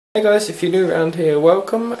Hey guys, if you're new around here,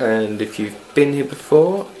 welcome, and if you've been here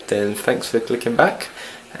before, then thanks for clicking back,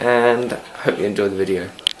 and I hope you enjoy the video.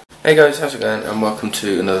 Hey guys, how's it going, and welcome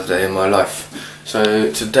to another day in my life.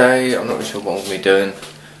 So today, I'm not really sure what I'm going to be doing.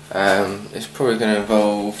 It's probably going to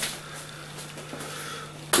involve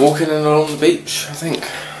walking along the beach, I think.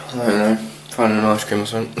 I don't know, finding an ice cream or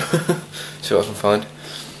something, see what I can find.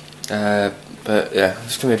 But yeah,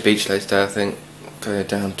 it's going to be a beach day today, I think. Go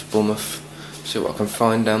down to Bournemouth. See what I can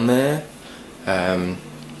find down there.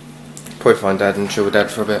 Probably find Dad and chill with Dad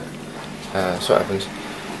for a bit. That's what happens.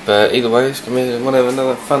 But either way, it's going to be one of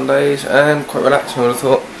another fun days and quite relaxing, I would have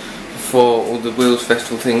thought, before all the Wheels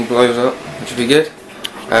Festival thing blows up, which would be good.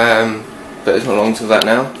 But it's not long till that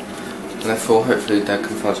now, and therefore hopefully Dad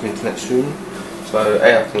can find some internet soon. So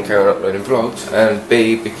A, I can carry on uploading vlogs, and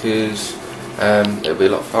B, because it'll be a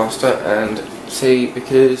lot faster, and C,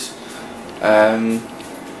 because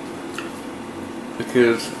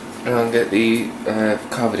I'll get the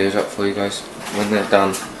car videos up for you guys when they're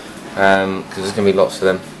done, because there's going to be lots of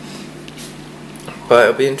them. But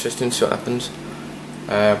it'll be interesting to see what happens.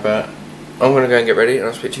 But I'm going to go and get ready, and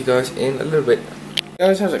I'll speak to you guys in a little bit.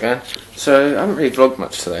 Guys, how's it going? So I haven't really vlogged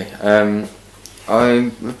much today.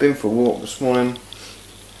 I've been for a walk this morning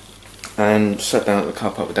and sat down at the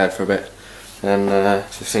car park with Dad for a bit, and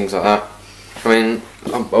just things like that. I mean,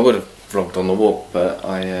 I would have vlogged on the walk, but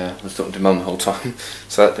I was talking to Mum the whole time,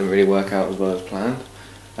 so that didn't really work out as well as planned.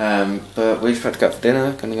 But we just had to go out for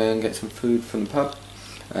dinner. Gonna go and get some food from the pub.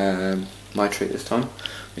 My treat this time,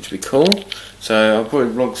 which will be cool. So I'll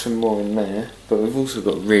probably vlog some more in there. But we've also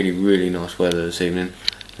got really nice weather this evening,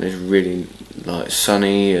 and it's really like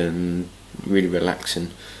sunny and really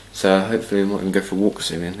relaxing. So hopefully we might even go for a walk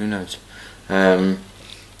this evening. Who knows? But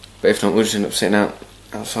if not, we'll just end up sitting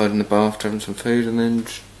outside in the bath, having some food, and then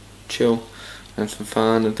chill and some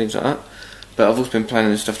fun and things like that. But I've also been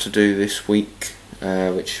planning stuff to do this week,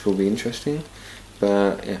 which will be interesting.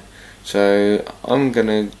 But yeah, so I'm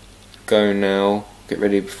gonna go now, get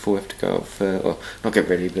ready before we have to go out for, well, not get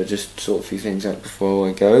ready, but just sort a few things out before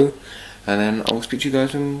I go, and then I'll speak to you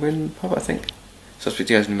guys when we're in the pub, I think. So I'll speak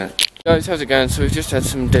to you guys in a minute. Guys, how's it going? So we've just had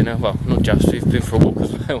some dinner. Well, not just, we've been for a walk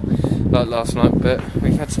as well, like last night, but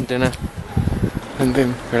we've had some dinner and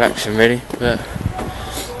been relaxing really. But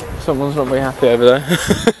someone's not very happy over there.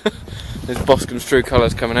 There's Boscombe's True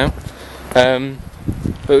Colours coming out.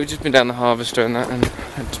 But we've just been down the Harvester and that, and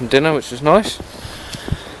had some dinner, which was nice.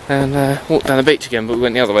 And walked down the beach again, but we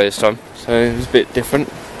went the other way this time, so it was a bit different.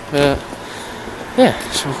 Yeah,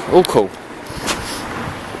 it's all cool.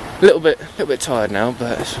 A little bit tired now,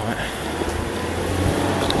 but it's alright.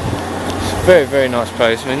 It's a very nice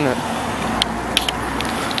place, isn't it?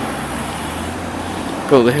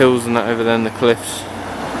 Got all the hills and that over there, and the cliffs.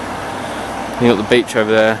 You got the beach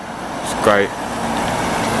over there. It's great.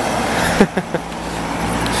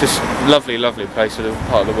 It's just a lovely place, a little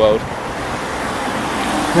part of the world.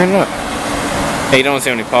 I mean, look. Yeah, you don't want to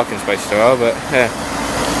see how many parking spaces there are, but yeah.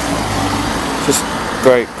 Just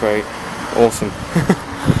great, awesome.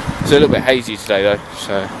 It's a little bit hazy today though,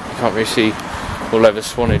 so you can't really see all over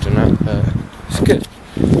Swanage and that, but it's good.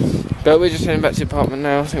 But we're just heading back to the apartment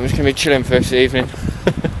now. I think we're just going to be chilling for this evening.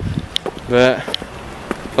 But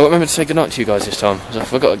I remember to say goodnight to you guys this time, because I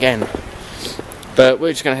forgot again. But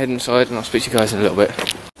we're just going to head inside, and I'll speak to you guys in a little bit.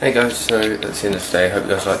 Hey guys, so that's the end of today. Hope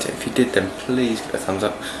you guys liked it. If you did, then please give it a thumbs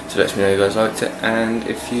up to let me know you guys liked it. And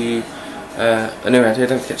if you are new around here,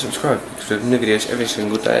 don't forget to subscribe, because we have new videos every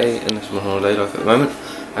single day, unless I'm on holiday like at the moment.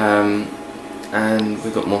 And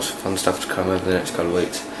we've got more fun stuff to come over the next couple of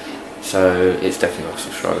weeks, so it's definitely worth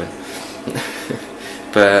subscribing.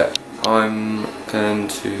 But I'm going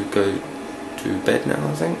to go to bed now,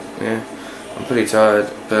 I think. Yeah, I'm pretty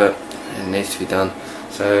tired, but it needs to be done.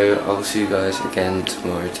 So I'll see you guys again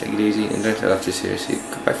tomorrow. Take it easy and don't take life too seriously.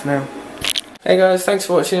 Goodbye for now. Hey guys, thanks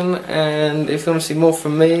for watching, and if you want to see more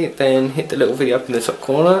from me, then hit the little video up in the top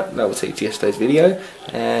corner. That will take you to yesterday's video.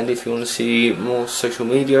 And if you want to see more social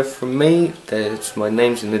media from me, there's my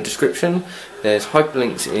name's in the description. There's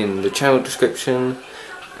hyperlinks in the channel description,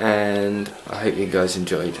 and I hope you guys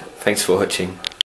enjoyed. Thanks for watching.